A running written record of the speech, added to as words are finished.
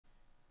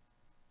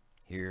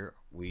Here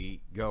we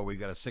go. We've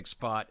got a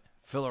 6-spot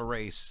filler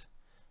race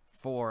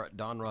for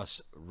Donruss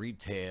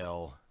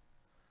Retail,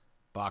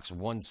 box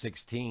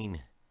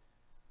 116.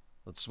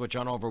 Let's switch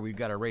on over. We've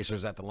got our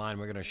racers at the line.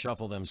 We're going to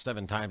shuffle them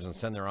 7 times and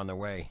send them on their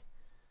way.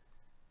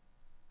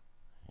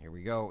 Here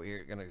we go.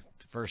 You're going to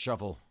first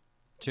shuffle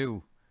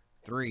 2,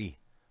 3,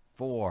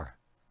 4,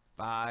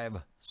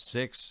 5,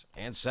 6,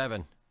 and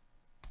 7.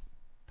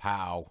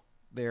 Pow.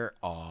 They're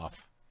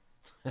off.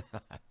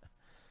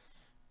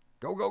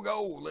 Go, go,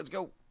 go. Let's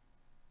go.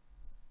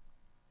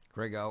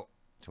 Craig out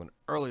to an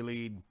early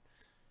lead.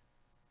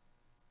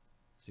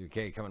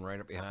 CK coming right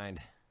up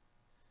behind.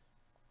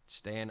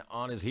 Staying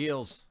on his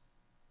heels.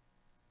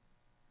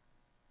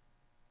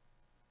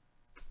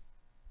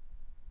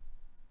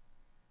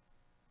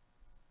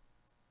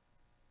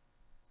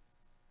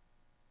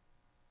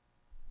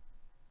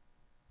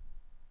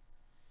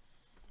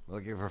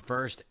 Looking for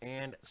first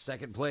and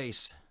second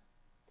place.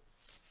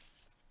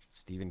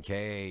 Stephen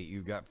K.,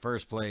 you got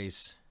first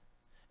place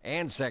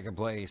and second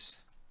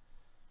place.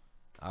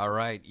 All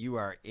right, you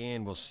are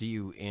in. We'll see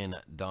you in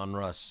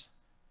Donruss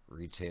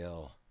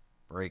Retail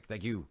break.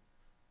 Thank you.